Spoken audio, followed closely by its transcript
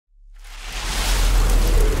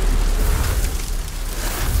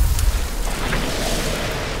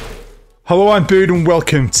Hello, I'm Bood and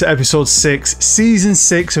welcome to episode 6, season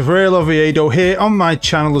 6 of Real Oviedo here on my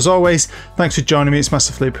channel. As always, thanks for joining me, it's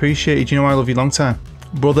massively appreciated. You know I love you long time.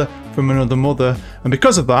 Brother from another mother. And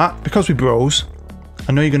because of that, because we bros,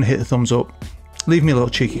 I know you're going to hit the thumbs up. Leave me a little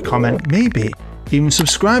cheeky comment, maybe even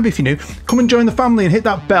subscribe if you're new. Come and join the family and hit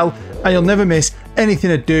that bell and you'll never miss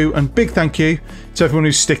anything I do. And big thank you to everyone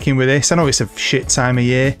who's sticking with this. I know it's a shit time of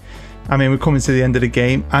year. I mean, we're coming to the end of the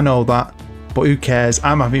game, I know that. But who cares?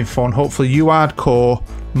 I'm having fun. Hopefully you hardcore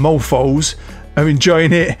mofos are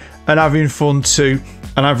enjoying it and having fun too.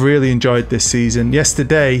 And I've really enjoyed this season.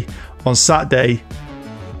 Yesterday, on Saturday,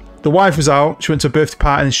 the wife was out. She went to a birthday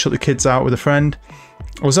party and she took the kids out with a friend.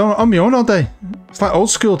 I was on my own all day. It's like old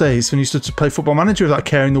school days when you used to play Football Manager without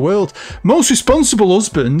caring the world. Most responsible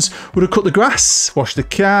husbands would have cut the grass, washed the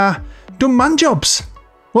car, done man jobs.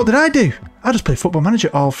 What did I do? I just play Football Manager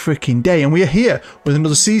all freaking day. And we are here with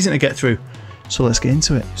another season to get through. So let's get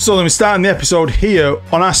into it. So then we're starting the episode here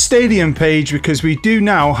on our stadium page because we do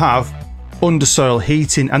now have undersoil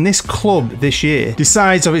heating, and this club this year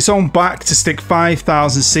decides of its own back to stick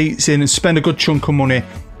 5,000 seats in and spend a good chunk of money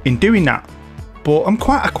in doing that. But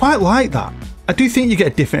I quite like that. I do think you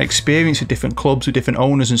get a different experience with different clubs with different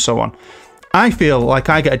owners and so on. I feel like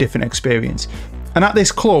I get a different experience, and at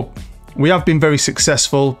this club we have been very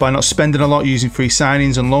successful by not spending a lot, using free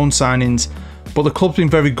signings and loan signings, but the club's been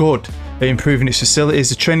very good at improving its facilities.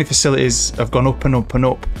 The training facilities have gone up and up and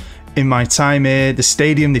up in my time here. The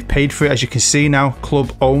stadium, they've paid for it, as you can see now,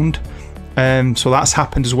 club owned. So that's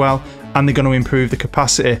happened as well, and they're going to improve the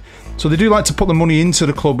capacity. So they do like to put the money into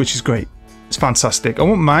the club, which is great. It's fantastic. I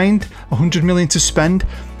won't mind 100 million to spend,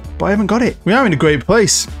 but I haven't got it. We are in a great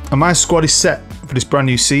place, and my squad is set for this brand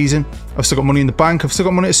new season. I've still got money in the bank, I've still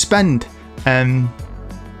got money to spend,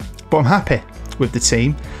 but I'm happy with the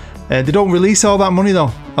team. They don't release all that money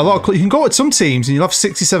though. You can go at some teams and you'll have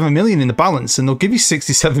 67 million in the balance and they'll give you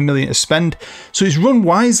 67 million to spend. So it's run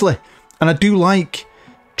wisely, and I do like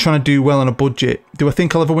trying to do well on a budget. Do I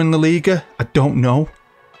think I'll ever win the Liga? I don't know,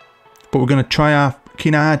 but we're going to try our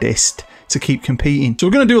fucking hardest to keep competing. So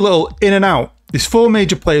we're going to do a little in and out. There's 4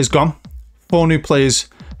 major players gone, 4 new players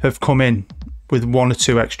have come in with 1 or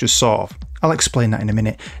 2 extras sort of. I'll explain that in a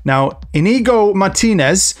minute. Now, Inigo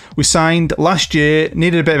Martinez, we signed last year,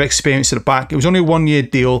 needed a bit of experience at the back. It was only a 1-year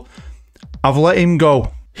deal. I've let him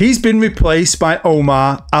go. He's been replaced by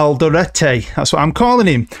Omar Alderete. That's what I'm calling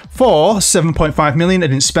him. For 7.5 million. I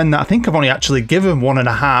didn't spend that. I think I've only actually given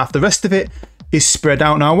 1.5. The rest of it is spread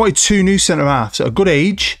out. Now, I wanted 2 new centre-halves at a good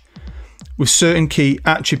age with certain key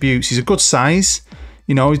attributes. He's a good size.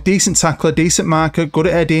 You know, he's a decent tackler, decent marker, good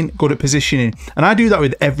at heading, good at positioning. And I do that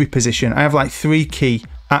with every position. I have like 3 key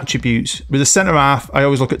attributes. With a centre-half, I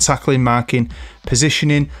always look at tackling, marking,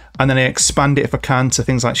 positioning, and then I expand it if I can to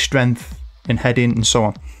things like strength and heading and so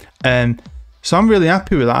on. So I'm really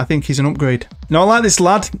happy with that. I think he's an upgrade. Now, I like this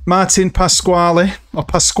lad, Martin Pasquale,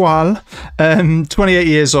 28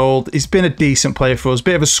 years old. He's been a decent player for us,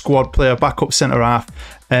 bit of a squad player, backup centre-half.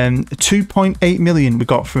 2.8 million we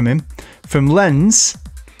got from him. From Lens,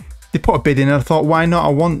 they put a bid in and I thought, why not?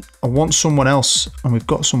 I want someone else, and we've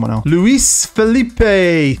got someone else. Luis Felipe,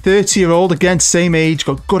 30-year-old, again, same age,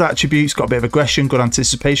 got good attributes, got a bit of aggression, good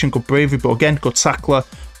anticipation, good bravery, but again, good tackler,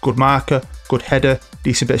 good marker, good header,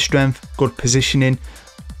 decent bit of strength, good positioning.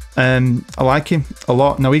 I like him a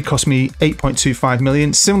lot. Now, he cost me 8.25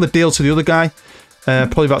 million. Similar deal to the other guy.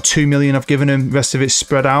 Probably about 2 million I've given him. The rest of it's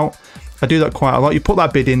spread out. I do that quite a lot. You put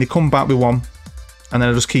that bid in, they come back with 1, and then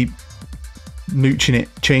I just keep mooching it,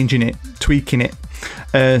 changing it, tweaking it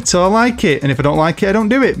till I like it, and if I don't like it, I don't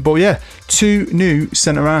do it. But yeah, 2 new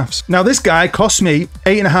centre-halves. Now, this guy cost me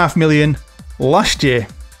 8.5 million last year,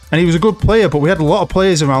 and he was a good player, but we had a lot of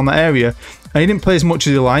players around that area, and he didn't play as much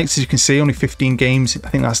as he liked. As you can see, only 15 games. I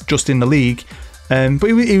think that's just in the league, but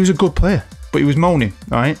he was a good player, but he was moaning,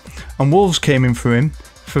 right? And Wolves came in for him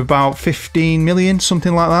for about 15 million,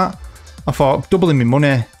 something like that. I thought, doubling my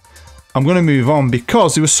money, I'm going to move on,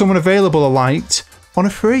 because there was someone available I liked on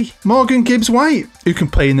a free. Morgan Gibbs-White, who can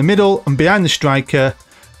play in the middle and behind the striker.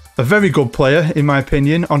 A very good player, in my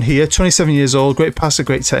opinion, on here. 27 years old, great passer,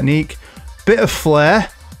 great technique. Bit of flair.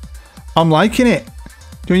 I'm liking it.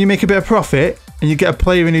 When you make a bit of profit and you get a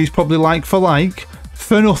player in who's probably like for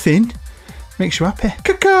nothing, makes you happy.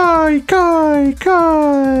 Kai.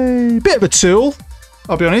 Bit of a tool,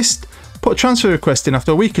 I'll be honest. Put a transfer request in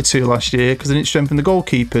after a week or 2 last year because I didn't strengthen the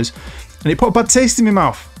goalkeepers, and it put a bad taste in my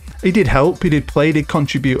mouth. He did help, he did play, he did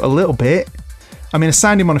contribute a little bit. I mean, I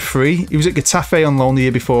signed him on a free. He was at Getafe on loan the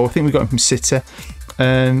year before. I think we got him from City.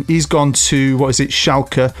 He's gone to, what is it,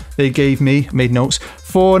 Schalke. They gave me, made notes,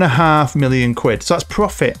 4.5 million quid. So that's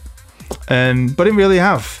profit. But I didn't really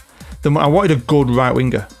have I wanted a good right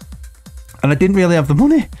winger. And I didn't really have the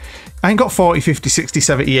money. I ain't got 40, 50, 60,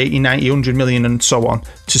 70, 80, 90, 100 million and so on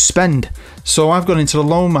to spend. So I've gone into the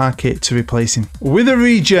loan market to replace him. With a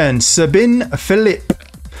regen, Sabin Philippe,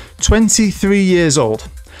 23 years old.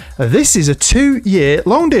 This is a 2-year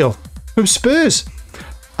loan deal from Spurs.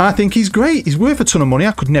 I think he's great. He's worth a ton of money.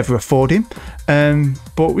 I could never afford him.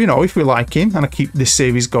 But, you know, if we like him and I keep this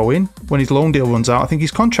series going, when his loan deal runs out, I think his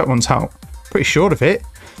contract runs out. Pretty sure of it.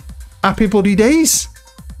 Happy bloody days.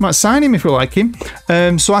 Might sign him if we like him.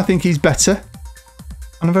 So I think he's better.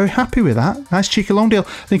 And I'm very happy with that. Nice cheeky loan deal.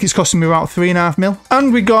 I think it's costing me about 3.5 mil.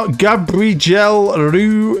 And we got Gabriel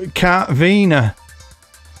Rucavina.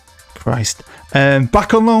 Christ.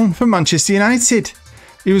 Back on loan from Manchester United.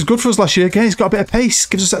 He was good for us last year. Again, he's got a bit of pace.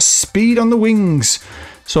 Gives us that speed on the wings.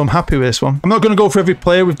 So I'm happy with this one. I'm not going to go for every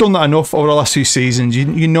player. We've done that enough over the last few seasons.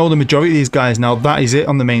 You know the majority of these guys now. That is it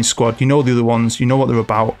on the main squad. You know the other ones. You know what they're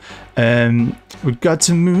about. We've got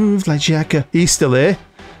to move like Xhaka. He's still here.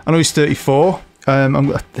 I know he's 34. I'm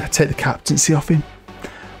going to take the captaincy off him.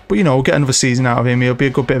 But, you know, we'll get another season out of him. He'll be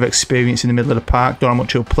a good bit of experience in the middle of the park. Don't know how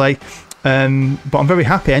much he'll play. But I'm very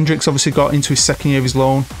happy. Hendrick's obviously got into his second year of his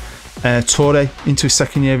loan. Torre into his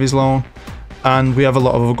second year of his loan. And we have a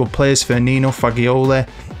lot of other good players. Firmino, Fagioli.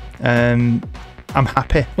 I'm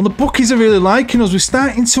happy. Well, the bookies are really liking us. We're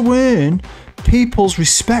starting to earn people's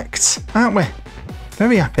respect, aren't we?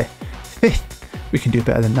 Very happy. 5th. We can do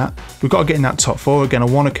better than that. We've got to get in that top 4 again. I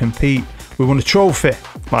want to compete. We won a trophy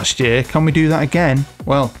last year. Can we do that again?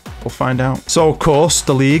 Well, we'll find out. So, of course,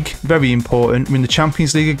 the league, very important. We're in the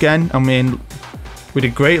Champions League again. I mean, we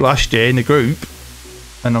did great last year in the group.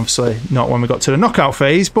 And obviously not when we got to the knockout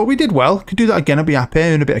phase, but we did well. Could do that again. I'd be happy.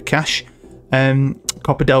 Earn a bit of cash.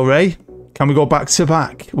 Copa del Rey. Can we go back to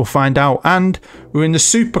back? We'll find out. And we're in the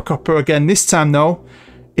Super Copa again. This time, though,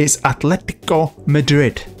 it's Atletico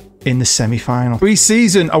Madrid in the semi-final.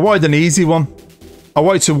 Pre-season, I wanted an easy one. I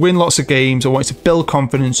wanted to win lots of games. I wanted to build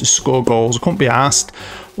confidence and score goals. I couldn't be asked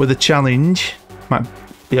with a challenge. Might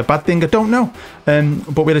be a bad thing, I don't know.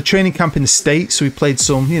 But we had a training camp in the States, so we played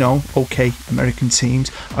some, you know, okay American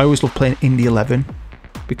teams. I always love playing Indy 11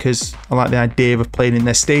 because I like the idea of playing in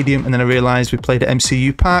their stadium, and then I realised we played at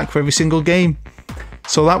MCU Park for every single game.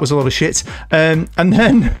 So that was a lot of shit. And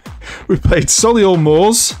then we played Solihull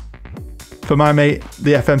Moors for my mate,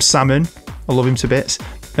 the FM Salmon. I love him to bits.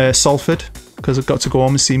 Salford, because I've got to go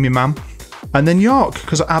home and see my mum. And then York,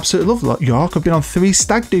 because I absolutely love York. I've been on 3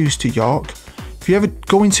 stag do's to York. If you ever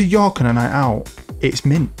go into York on a night out, it's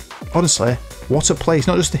mint. Honestly, what a place.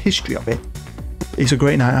 Not just the history of it. It's a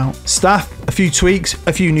great night out. Staff, a few tweaks,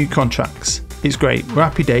 a few new contracts. It's great. We're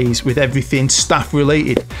happy days with everything staff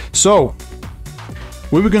related. So,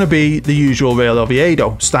 we were going to be the usual Real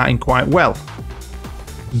Oviedo, starting quite well.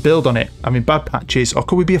 Build on it, having bad patches, or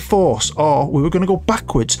could we be a force? Or we were going to go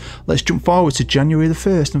backwards. Let's jump forward to January the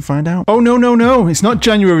 1st and find out. Oh, no. It's not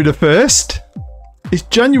January the 1st. It's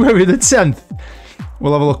January the 10th.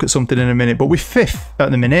 We'll have a look at something in a minute, but we're 5th at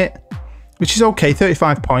the minute, which is okay,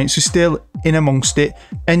 35 points. We're still in amongst it.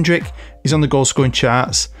 Hendrick is on the goal scoring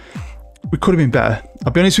charts. We could have been better.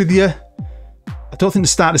 I'll be honest with you. I don't think the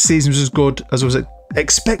start of the season was as good as I was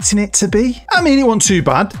expecting it to be. I mean, it wasn't too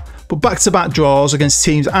bad, but back-to-back draws against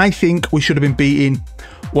teams I think we should have been beating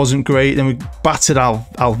wasn't great. Then we battered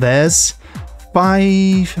Alves.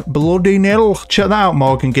 5-0. Check that out,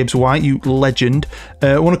 Morgan Gibbs-White, you legend.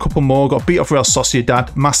 Won a couple more, got beat off Real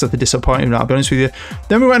Sociedad. Massively disappointing, I'll be honest with you.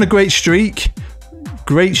 Then we went on a great streak.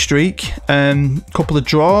 Couple of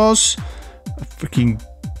draws. A freaking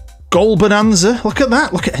goal bonanza. Look at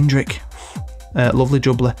that. Look at Hendrick. Lovely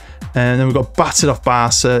jubbler. And then we got battered off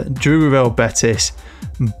Barca. Drew with Real Betis.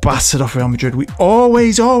 Battered off Real Madrid. We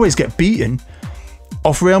always get beaten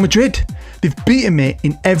off Real Madrid. They've beaten me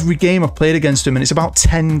in every game I've played against them, and it's about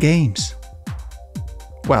 10 games.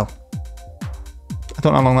 Well, I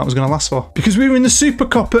don't know how long that was going to last for. Because we were in the Super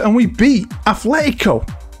Copa and we beat Atletico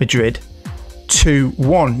Madrid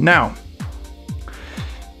 2-1. Now,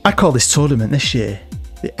 I call this tournament this year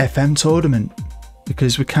the FM tournament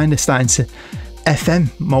because we're kind of starting to FM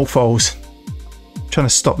mofos. Trying to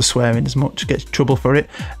stop the swearing as much, get trouble for it.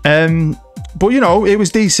 But, you know, it was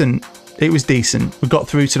decent. It was decent. We got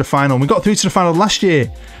through to the final. We got through to the final last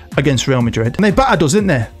year against Real Madrid. And they battered us, didn't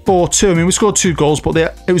they? 4-2. I mean, we scored 2 goals, but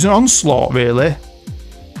it was an onslaught, really.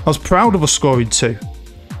 I was proud of us scoring 2.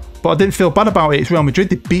 But I didn't feel bad about it. It's Real Madrid.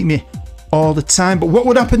 They beat me all the time. But what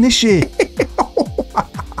would happen this year?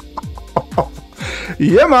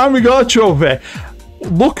 Yeah, man, we got a trophy.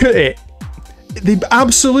 Look at it. They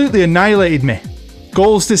absolutely annihilated me.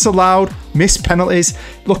 Goals disallowed, missed penalties.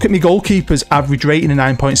 Look at me goalkeeper's average rating of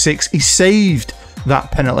 9.6. He saved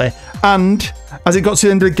that penalty. And as it got to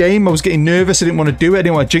the end of the game, I was getting nervous. I didn't want to do it. I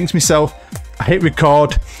didn't want to jinx myself. I hit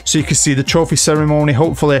record so you can see the trophy ceremony.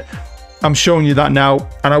 Hopefully, I'm showing you that now.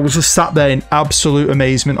 And I was just sat there in absolute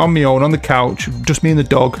amazement on my own on the couch, just me and the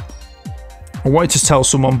dog. I wanted to tell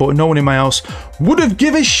someone, but no one in my house would have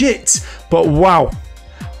given a shit. But wow,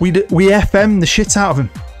 we FM'd the shit out of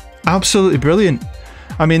him. Absolutely brilliant.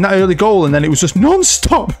 I mean, that early goal, and then it was just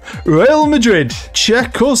non-stop. Real Madrid,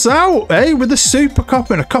 check us out, eh? With the Super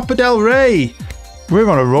Cup and a Copa del Rey. We're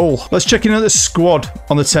on a roll. Let's check in at the squad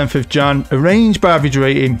on the 10th of Jan. Arranged by average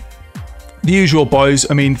rating. The usual boys.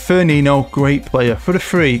 I mean, Firmino, great player. For the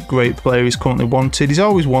free, great player. He's currently wanted. He's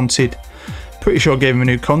always wanted. Pretty sure I gave him a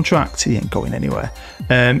new contract. He ain't going anywhere.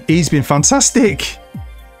 He's been fantastic.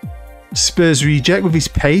 Spurs reject with his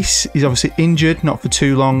pace. He's obviously injured, not for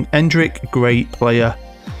too long. Endrick, great player.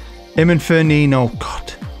 Him and Firmino,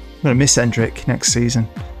 God, I'm going to miss Endrick next season.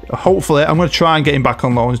 Hopefully, I'm going to try and get him back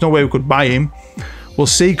on loan. There's no way we could buy him. We'll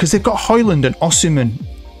see, because they've got Højlund and Osimhen.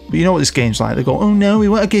 But you know what this game's like. They go, oh no, we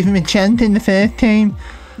want to give him a chance in the first team.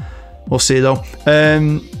 We'll see, though.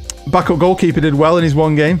 Backup goalkeeper did well in his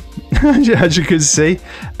one game, as you can see.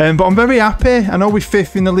 But I'm very happy. I know we're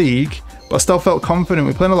 5th in the league, but I still felt confident.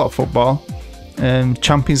 We're playing a lot of football.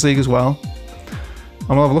 Champions League as well. And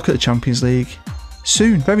we'll have a look at the Champions League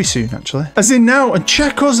soon, very soon actually. As in now, and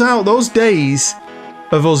check us out. Those days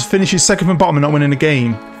of us finishing second from bottom and not winning a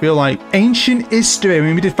game feel like ancient history. I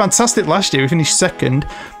mean, we did fantastic last year. We finished second,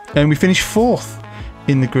 and we finished 4th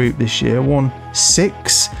in the group this year. Won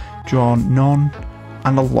 6, drawn none,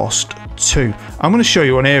 and I lost 2. I'm going to show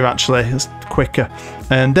you one here actually. It's quicker.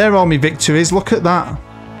 And there are all my victories. Look at that.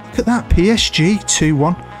 Look at that. PSG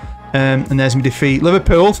 2-1. And there's my defeat.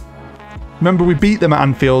 Liverpool. Remember, we beat them at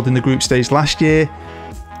Anfield in the group stage last year.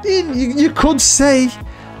 You could say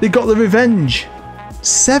they got the revenge.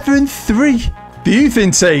 7-3. The youth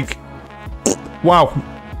intake. Wow.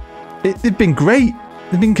 They've been great.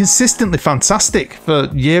 They've been consistently fantastic for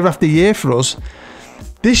year after year for us.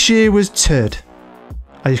 This year was turd.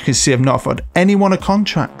 As you can see, I've not offered anyone a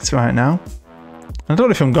contract right now. I don't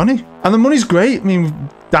know if I'm gonna. And the money's great. I mean,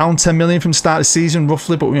 down 10 million from start of the season,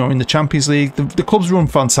 roughly, but you know, in the Champions League, the club's run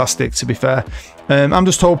fantastic, to be fair. I'm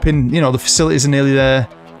just hoping, you know, the facilities are nearly there.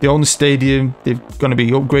 They own the stadium. They're going to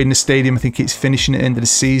be upgrading the stadium. I think it's finishing at the end of the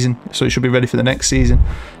season, so it should be ready for the next season.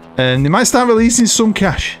 And they might start releasing some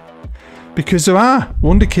cash, because there are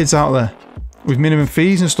wonder kids out there with minimum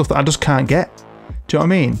fees and stuff that I just can't get. Do you know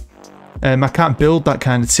what I mean? I can't build that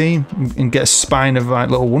kind of team and get a spine of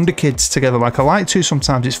like little wonder kids together like I like to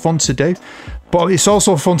sometimes. It's fun to do, but it's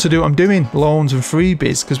also fun to do what I'm doing, loans and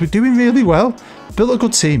freebies, because we're doing really well. Built a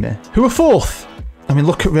good team here. Who are 4th? I mean,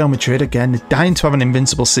 look at Real Madrid again. They're dying to have an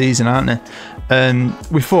invincible season, aren't they?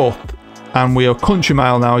 We're 4th, and we are country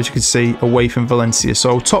mile now, as you can see, away from Valencia.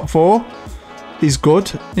 So top 4 is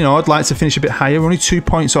good. You know, I'd like to finish a bit higher. We're only 2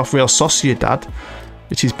 points off Real Sociedad,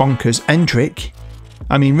 which is bonkers. Endrick.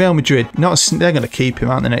 I mean, Real Madrid, they're going to keep him,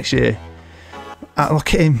 aren't they, next year?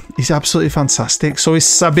 Look at him. He's absolutely fantastic. So is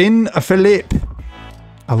Sabin Philippe.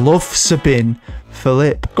 I love Sabin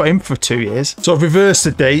Philippe. Got him for 2 years. So I've reversed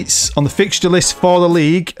the dates on the fixture list for the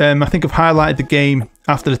league. I think I've highlighted the game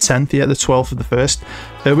after the 10th, yeah, the 12th of the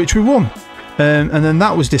 1st, which we won. And then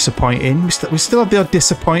that was disappointing. We still have the odd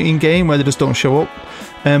disappointing game where they just don't show up.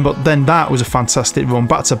 But then that was a fantastic run.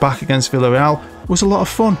 Back-to-back against Villarreal was a lot of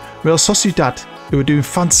fun. Real Sociedad, who were doing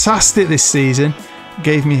fantastic this season,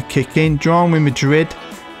 gave me a kick in. Drawn with Madrid.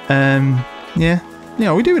 Yeah, you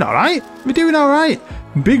know, we're doing all right. We're doing all right.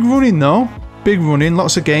 Big running though. Big running.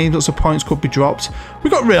 Lots of games. Lots of points could be dropped. We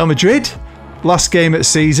got Real Madrid last game of the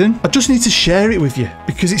season. I just need to share it with you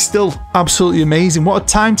because it's still absolutely amazing. What a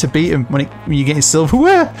time to beat them when you're getting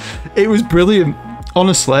silverware. It was brilliant,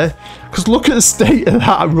 honestly. Because look at the state of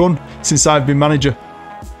that run since I've been manager.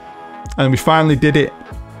 And we finally did it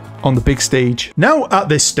on the big stage. Now at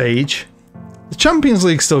this stage, the Champions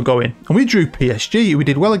League's still going. And we drew PSG, who we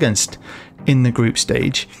did well against in the group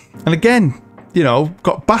stage. And again, you know,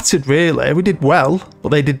 got battered really. We did well, but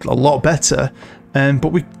they did a lot better.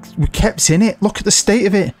 But we kept in it. Look at the state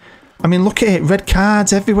of it. I mean, look at it. Red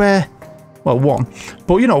cards everywhere. Well, 1.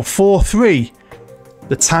 But, you know, 4-3.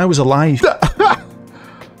 The tie was alive.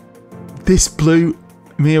 This blew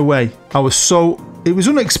me away. It was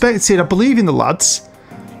unexpected. I believe in the lads.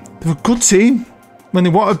 They're a good team when they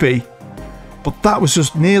want to be. But that was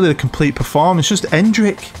just nearly a complete performance. Just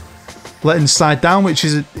Endrick letting the side down, which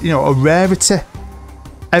is, you know, a rarity.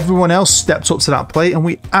 Everyone else stepped up to that plate and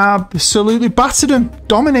we absolutely battered them,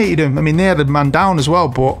 dominated them. I mean, they had a man down as well,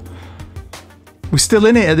 but we're still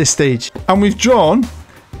in it at this stage. And we've drawn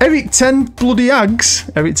Eric Ten Bloody Hags,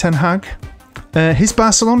 Eric Ten Hag, his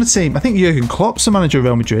Barcelona team. I think Jurgen Klopp's the manager of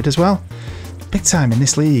Real Madrid as well. Big time in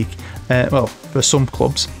this league. Well, for some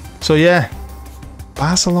clubs. So yeah,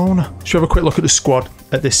 Barcelona. Should we have a quick look at the squad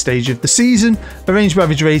at this stage of the season? Arranged by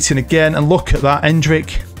average rating again, and look at that.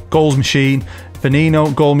 Endrick, goals machine.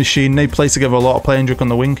 Firmino, goal machine. They play together a lot. I play Endrick on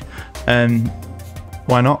the wing.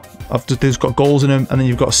 Why not? They've got goals in them, and then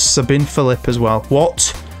you've got Sabine Philippe as well.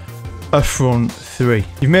 What a front three.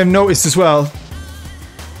 You may have noticed as well,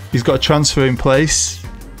 he's got a transfer in place.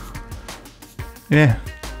 Yeah.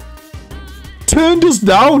 Turned us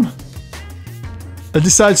down and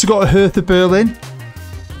decided to go to Hertha Berlin.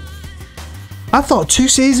 I thought 2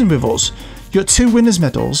 seasons with us, you got 2 winners'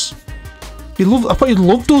 medals. I thought you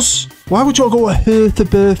loved us. Why would you all go to Hertha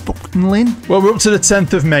Berlin? Well, we're up to the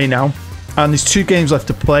 10th of May now, and there's 2 games left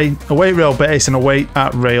to play. Away at Real Betis and away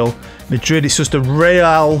at Real Madrid. It's just a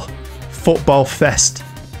Real football fest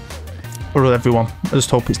for everyone. I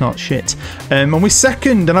just hope it's not shit. And we're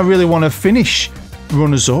second, and I really want to finish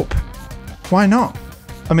runners-up. Why not?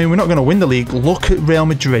 I mean, we're not going to win the league. Look at Real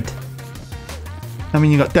Madrid. I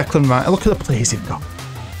mean, you got Declan Rice. Look at the players they've got.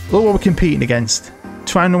 Look what we're competing against.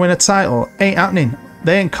 Trying to win a title. Ain't happening.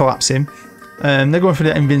 They ain't collapsing. They're going for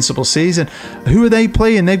the invincible season. Who are they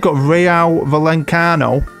playing? They've got Rayo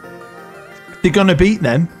Vallecano. They're going to beat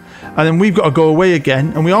them. And then we've got to go away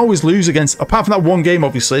again. And we always lose against, apart from that one game,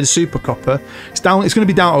 obviously, the Super Copper. It's going to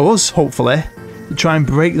be down to us, hopefully, to try and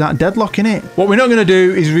break that deadlock in it. What we're not going to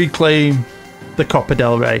do is reclaim the Copa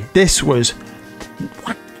del Rey. This was...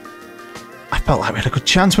 I felt like we had a good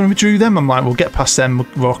chance when we drew them. I'm like, we'll get past them,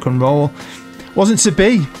 rock and roll. Wasn't to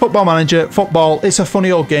be. Football Manager, football, it's a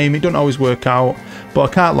funny old game. It doesn't always work out. But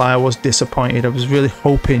I can't lie, I was disappointed. I was really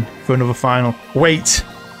hoping for another final. Wait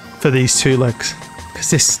for these 2 legs.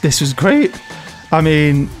 Because this was great. I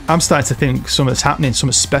mean, I'm starting to think something's happening.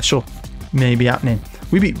 Something special may be happening.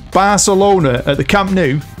 We beat Barcelona at the Camp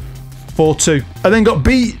Nou 4-2. And then got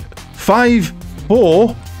beat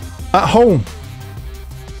 5-4 at home.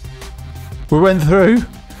 We went through.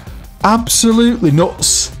 Absolutely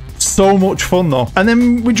nuts. So much fun though. And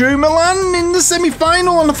then we drew Milan in the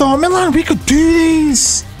semi-final, and I thought, Milan, we could do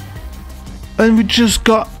this. And we just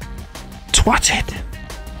got twatted.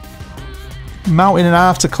 Mountain and a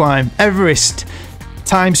half to climb. Everest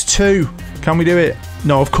 ×2. Can we do it?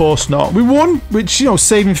 No, of course not. We won, which, you know,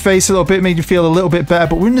 saving face a little bit, made you feel a little bit better.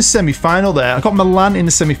 But we're in the semi-final there. I got Milan in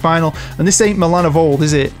the semi-final, and this ain't Milan of old,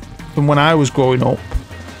 is it? From when I was growing up.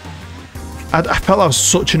 I felt that was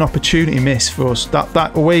such an opportunity miss for us.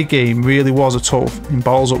 That away game really was a tough in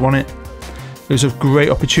balls up, wasn't it? It was a great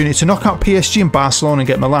opportunity to knock out PSG and Barcelona and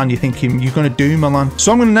get Milan. You're thinking, you're going to do Milan.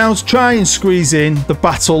 So I'm going to now try and squeeze in the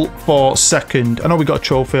battle for second. I know we got a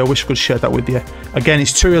trophy. I wish I could share that with you. Again,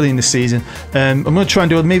 it's too early in the season. I'm going to try and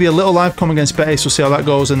do maybe a little live com against Betis. We'll see how that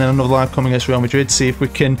goes. And then another live com against Real Madrid. See if we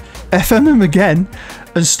can FM them again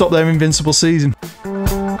and stop their invincible season.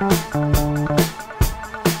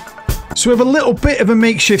 So we have a little bit of a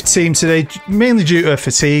makeshift team today, mainly due to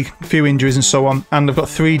fatigue, a few injuries and so on, and I've got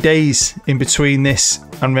 3 days in between this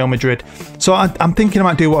and Real Madrid. So I'm thinking I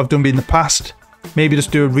might do what I've done in the past, maybe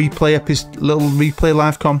just do a replay little replay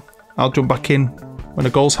live com. I'll jump back in when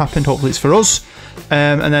the goals happened, hopefully it's for us,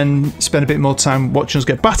 and then spend a bit more time watching us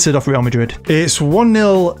get battered off Real Madrid. It's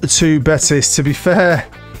 1-0 to Betis, to be fair.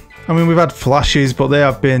 I mean, we've had flashes, but they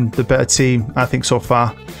have been the better team, I think, so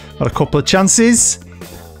far. Had a couple of chances.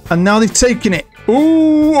 And now they've taken it.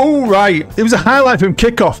 Ooh, right. It was a highlight from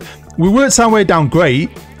kickoff. We worked our way down great.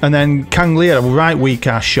 And then Kang Lee had a right weak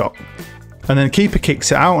ass shot. And then the keeper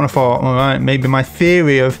kicks it out. And I thought, all right, maybe my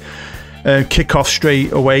theory of kickoff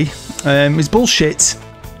straight away is bullshit.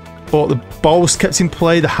 But the ball was kept in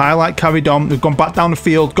play. The highlight carried on. We've gone back down the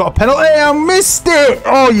field. Got a penalty. I missed it.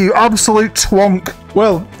 Oh, you absolute twonk.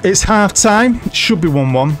 Well, it's half time. It should be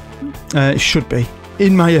 1-1. It should be,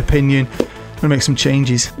 in my opinion. I'm going to make some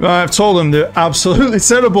changes. Right, I've told them they're absolutely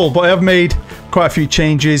terrible, but I have made quite a few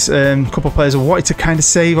changes. A couple of players I wanted to kind of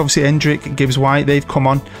save. Obviously, Hendrick, Gibbs White, they've come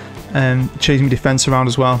on. Changing my defence around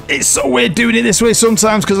as well. It's so weird doing it this way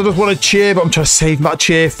sometimes because I just want to cheer, but I'm trying to save that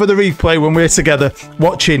cheer for the replay when we're together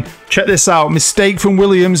watching. Check this out. Mistake from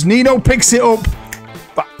Williams. Nino picks it up.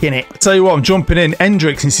 Back in it. I tell you what, I'm jumping in.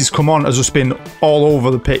 Hendrick, since he's come on, has just been all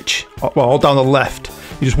over the pitch. Well, all down the left.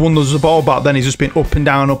 He just wonders the ball back. Then he's just been up and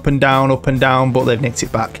down, up and down, up and down, but they've nicked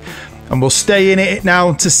it back. And we'll stay in it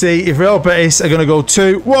now to see if Real Betis are going to go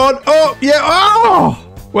 2-1 up. Yeah. Oh!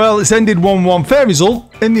 Well, it's ended 1-1. Fair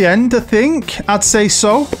result in the end, I think. I'd say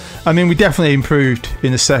so. I mean, we definitely improved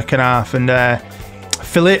in the second half. And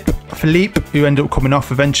Philippe, who ended up coming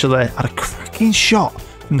off eventually, had a cracking shot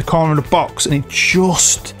from the corner of the box. And it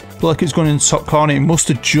just looked like it was going in the top corner. It must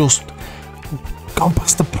have just gone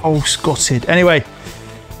past the post. Gutted. Anyway,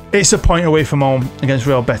 it's a point away from home against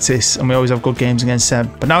Real Betis, and we always have good games against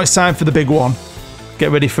them. But now it's time for the big one.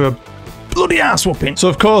 Get ready for a bloody ass whooping. So,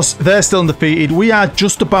 of course, they're still undefeated. We are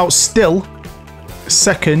just about still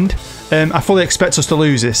second. I fully expect us to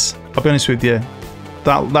lose this. I'll be honest with you.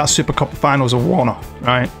 That Super Cup final was a one-off,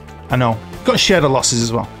 right? I know. Got to share the losses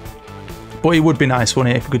as well. But it would be nice,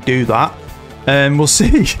 wouldn't it, if we could do that. We'll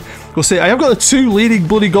see. We'll see. I have got the 2 leading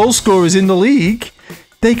bloody goal scorers in the league.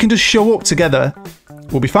 They can just show up together.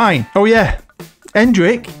 We'll be fine. Oh, yeah.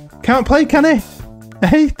 Hendrick can't play, can he?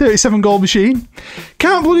 Hey, 37 goal machine.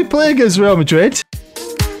 Can't bloody play against Real Madrid.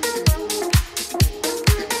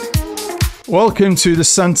 Welcome to the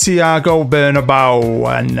Santiago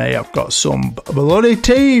Bernabeu, and they have got some bloody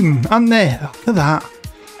team, haven't they? Look at that.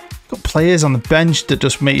 Got players on the bench that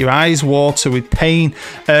just make your eyes water with pain.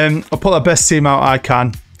 I'll put the best team out I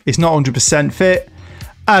can. It's not 100% fit.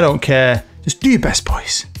 I don't care. Just do your best,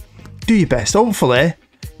 boys. Do your best. Hopefully,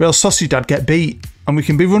 Real Sociedad get beat, and we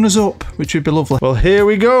can be runners up, which would be lovely. Well, here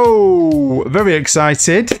we go. Very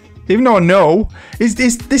excited. Even though I know, this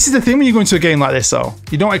is the thing when you go into a game like this, though.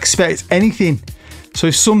 You don't expect anything. So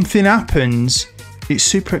if something happens, it's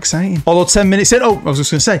super exciting. Although 10 minutes in, I was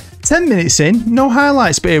just going to say, 10 minutes in, no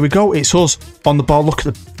highlights, but here we go. It's us on the ball. Look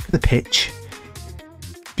at the pitch.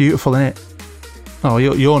 Beautiful, isn't it? Oh,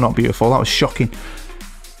 you're not beautiful. That was shocking.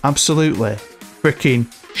 Absolutely freaking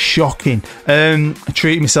shocking. I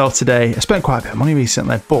treated myself today. I spent quite a bit of money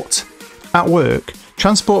recently, but at work,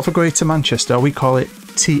 Transport for Greater Manchester, we call it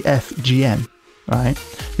TFGM, right?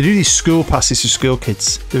 They do these school passes for school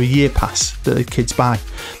kids. They're a year pass that the kids buy.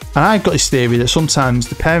 And I've got this theory that sometimes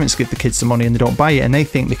the parents give the kids the money and they don't buy it, and they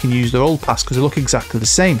think they can use their old pass because they look exactly the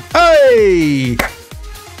same. Hey!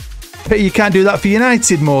 Bet you can't do that for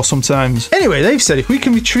United more sometimes. Anyway, they've said if we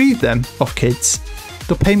can retrieve them off kids,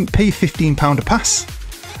 they'll pay £15 a pass.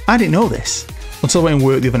 I didn't know this until I went and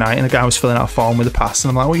worked the other night and a guy was filling out a form with a pass, and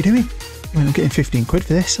I'm like, what are you doing? I went, I'm getting 15 quid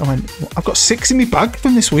for this. I went, well, I've got 6 in my bag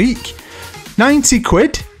from this week. 90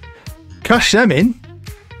 quid. Cash them in.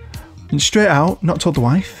 And straight out, not told the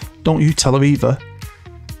wife. Don't you tell her either.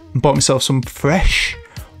 And bought myself some fresh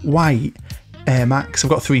white Air Max. I've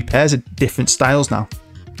got 3 pairs of different styles now.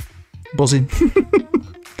 Buzzing.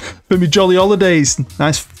 For me jolly holidays.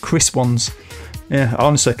 Nice crisp ones. Yeah,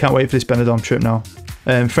 honestly, I can't wait for this Benidorm trip now.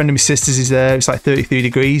 A friend of my sister's is there. It's like 33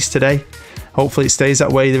 degrees today. Hopefully it stays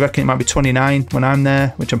that way. They reckon it might be 29 when I'm there,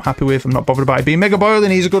 which I'm happy with. I'm not bothered about it being mega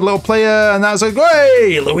boiling. He's a good little player, and that's a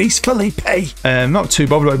great Luis Felipe. Not too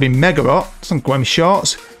bothered about it being mega hot. So I'm going to wear my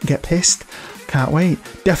shorts and get pissed. Can't wait.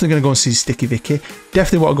 Definitely going to go and see Sticky Vicky.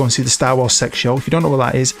 Definitely want to go and see the Star Wars sex show. If you don't know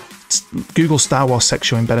what that is, Google Star Wars sex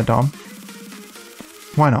show in Benidorm.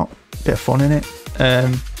 Why not? Bit of fun in it.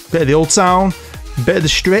 Bit of the old town. Bit of the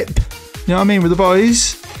strip. You know what I mean, with the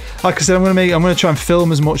boys. Like I said, I'm going to try and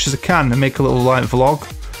film as much as I can and make a little like vlog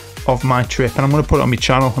of my trip, and I'm going to put it on my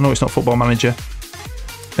channel. I know it's not Football Manager,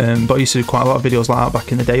 but I used to do quite a lot of videos like that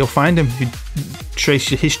back in the day. You'll find them if you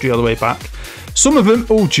trace your history all the way back. Some of them,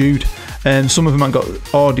 oh Jude, some of them I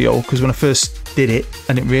got audio because when I first did it,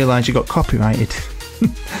 I didn't realise you got copyrighted. Do you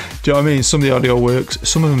know what I mean? Some of the audio works,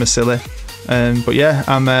 some of them are silly, but yeah,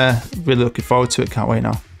 I'm really looking forward to it. Can't wait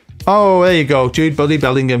now. Oh, there you go, Jude Bloody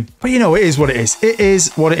Bellingham. But you know, it is what it is. It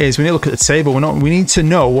is what it is. We need to look at the table. We need to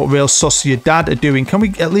know what Real Sociedad are doing. Can we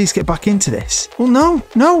at least get back into this? Well, no.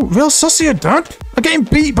 Real Sociedad are getting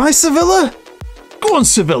beat by Sevilla. Go on,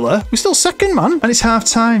 Sevilla. We're still second, man. And it's half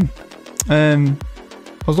time. I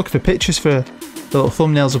was looking for pictures for the little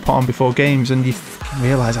thumbnails I put on before games, and you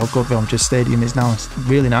realise how good Real Madrid Stadium is now. It's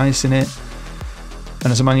really nice, isn't it?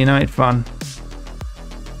 And as a Man United fan,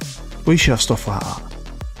 we should have stuff like that.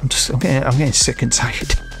 I'm getting sick and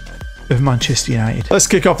tired of Manchester United. Let's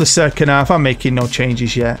kick off the second half. I'm making no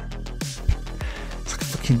changes yet. It's like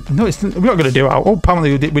fucking no. We're not going to do it. Oh,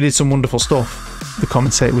 apparently we did some wonderful stuff. The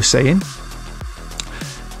commentator was saying.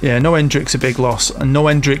 Yeah, no Hendrick's a big loss, and no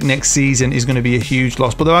Hendrick next season is going to be a huge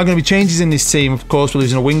loss. But there are going to be changes in this team. Of course, we're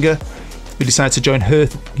losing a winger. We decided to join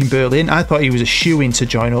Herth in Berlin. I thought he was a shoe-in to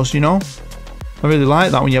join us. You know, I really like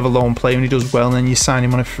that when you have a lone player and he does well, and then you sign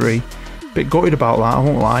him on a free. Bit gutted about that, I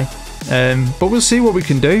won't lie, but we'll see what we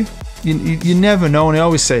can do. You never know, and I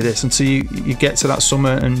always say this until you get to that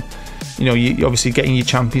summer, and you know you obviously getting your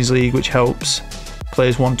Champions League, which helps.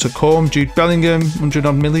 Players want to come. Jude Bellingham, 100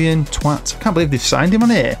 odd million, twat. I can't believe they've signed him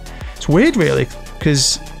on here. It's weird, really,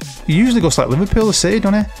 because he usually goes like Liverpool or City,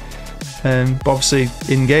 doesn't he? But obviously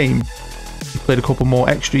in game, he played a couple more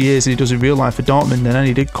extra years than he does in real life for Dortmund, and then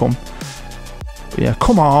he did come. But yeah,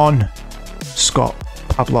 come on, Scott,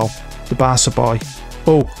 Pablo. The Barca boy.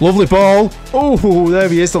 Oh, lovely ball. Oh, there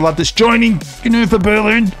he is, the lad that's joining. For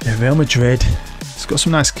Berlin. Yeah, Real Madrid. It's got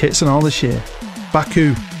some nice kits and all this year.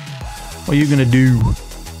 Baku, what are you going to do?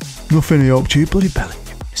 Nothing, I hope to you. Bloody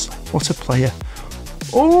Bellingham. What a player.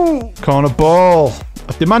 Oh, corner ball.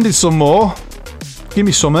 I've demanded some more. Give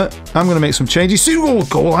me some. I'm going to make some changes.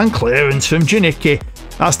 Goal line clearance from Janicki.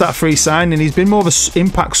 That's that free signing. He's been more of an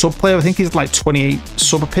impact sub player. I think he's like 28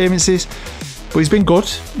 sub appearances. But he's been good.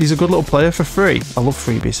 He's a good little player for free. I love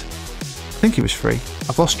freebies. I think he was free.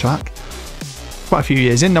 I've lost track. Quite a few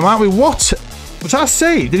years in now, aren't we? What? Was that a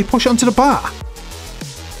save? Did he push it onto the bar?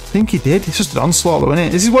 I think he did. It's just an onslaught though, isn't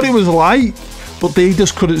it? This is what it was like. But they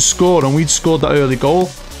just couldn't score, and we'd scored that early goal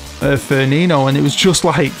for Nino, and it was just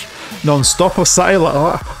like non-stop. I sat here like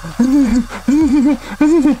that. You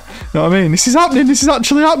know what I mean? This is happening. This is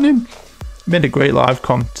actually happening. Made a great live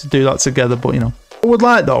com to do that together, but you know. I would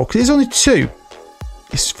like though, because there's only 2.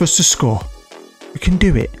 It's for us to score. We can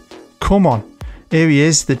do it. Come on. Here he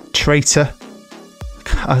is, the traitor.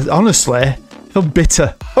 Honestly, I feel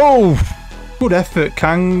bitter. Oh! Good effort,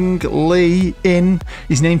 Kang Lee in.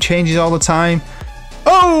 His name changes all the time.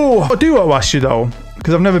 Oh! I do want to ask you though,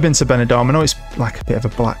 because I've never been to Benidorm. I know it's like a bit of a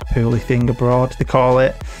Blackpool-y thing abroad, they call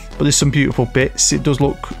it. But there's some beautiful bits. It does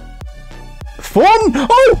look fun.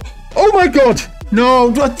 Oh! Oh my god!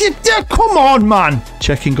 No, come on, man.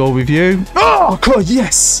 Checking goal review. Oh, God,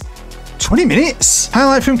 yes. 20 minutes.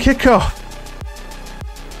 Highlight from kickoff.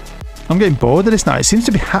 I'm getting bored of this now. It seems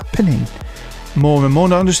to be happening more and more,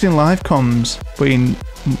 not just in live comms, but in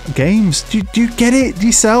games. Do you get it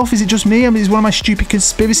yourself? Is it just me? I mean, it's one of my stupid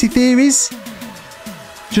conspiracy theories.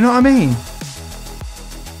 Do you know what I mean?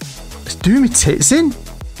 It's doing me tits in.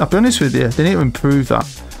 I'll be honest with you. They need to improve that.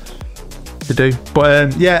 To do,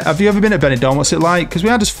 but yeah, have you ever been at Benidorm? What's it like? Because we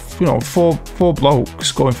had just, you know, four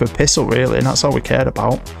blokes going for a pissle really, and that's all we cared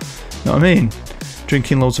about. You know what I mean?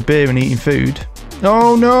 Drinking loads of beer and eating food.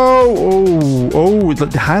 Oh no! Oh,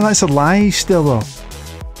 the highlights are live still though.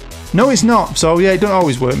 No, it's not. So yeah, it don't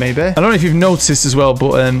always work. Maybe. I don't know if you've noticed as well,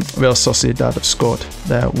 but Real Sociedad have scored.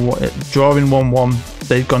 They're drawing 1-1.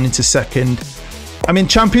 They've gone into second. I mean,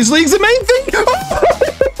 Champions League's the main thing.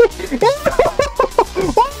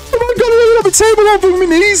 The table over my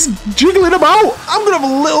knees, jiggling about. I'm gonna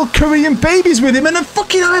have little Korean babies with him and a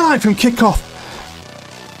fucking highlight from kickoff.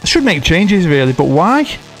 I should make changes really, but why?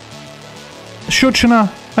 Shouldn't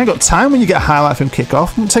I? I ain't got time when you get a highlight from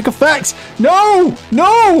kickoff. It won't take effect. No!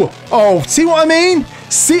 No! Oh, see what I mean?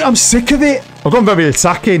 See, I'm sick of it. I've gone very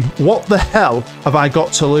attacking. What the hell have I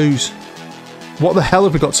got to lose? What the hell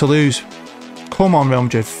have we got to lose? Come on, Real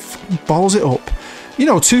Madrid. Balls it up. You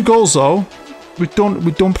know, 2 goals though. We've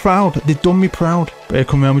done proud. They've done me proud. But here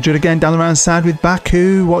come Real Madrid again down the right side with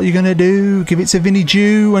Baku. What are you going to do? Give it to Vinny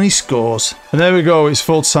Jew and he scores. And there we go. It's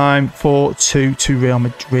full time 4-2 to Real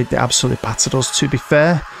Madrid. They absolutely battered us, to be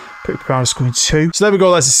fair. Pretty proud of scoring 2. So there we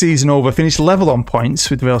go. That's the season over. Finished level on points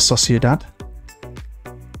with Real Sociedad.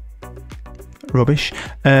 Rubbish.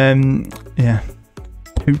 Yeah.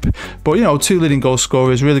 Poop. But you know, 2 leading goal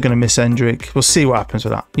scorers. Really going to miss Hendrick. We'll see what happens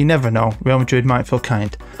with that. You never know. Real Madrid might feel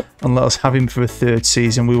kind and let us have him for a 3rd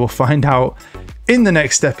season. We will find out in the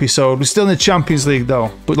next episode. We're still in the Champions League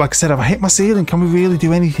though. But like I said, have I hit my ceiling? Can we really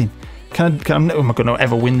do anything? Am I going to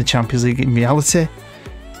ever win the Champions League in reality?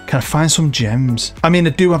 Can I find some gems? I mean,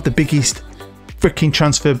 I do have the biggest freaking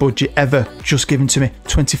transfer budget ever just given to me.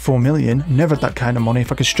 24 million. Never had that kind of money.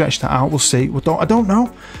 If I could stretch that out, we'll see. I don't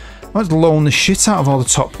know. I was loaning the shit out of all the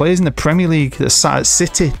top players in the Premier League that sat at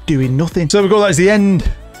City doing nothing. So there we go. That's the end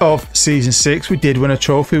of season 6. We did win a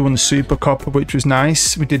trophy. We won the Super Copa, which was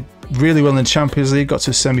nice. We did really well in the Champions League. Got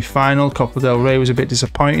to a semi-final. Copa del Rey was a bit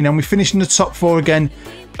disappointing. And we finished in the top 4 again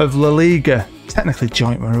of La Liga. Technically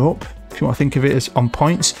joint runner up, if you want to think of it as on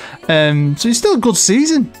points. So it's still a good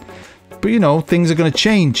season. But you know, things are going to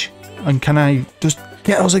change. And can I just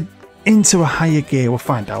get us into a higher gear? We'll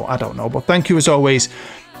find out. I don't know. But thank you as always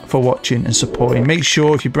for watching and supporting. Make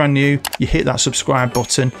sure if you're brand new, you hit that subscribe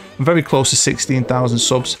button. I'm very close to 16,000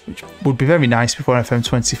 subs, which would be very nice before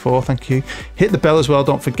FM24. Thank you. Hit the bell as well,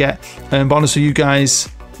 don't forget. But honestly, you guys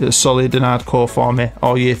are solid and hardcore for me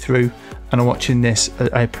all year through and are watching this.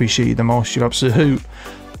 I appreciate you the most. You're absolute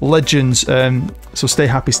legends. So stay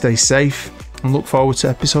happy, stay safe, and look forward to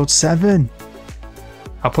episode 7.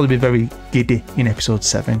 I'll probably be very giddy in episode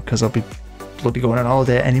 7 because I'll be bloody going on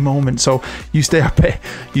holiday at any moment. So you stay happy,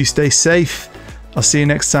 you stay safe. I'll see you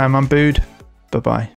next time. I'm Bood. Bye bye.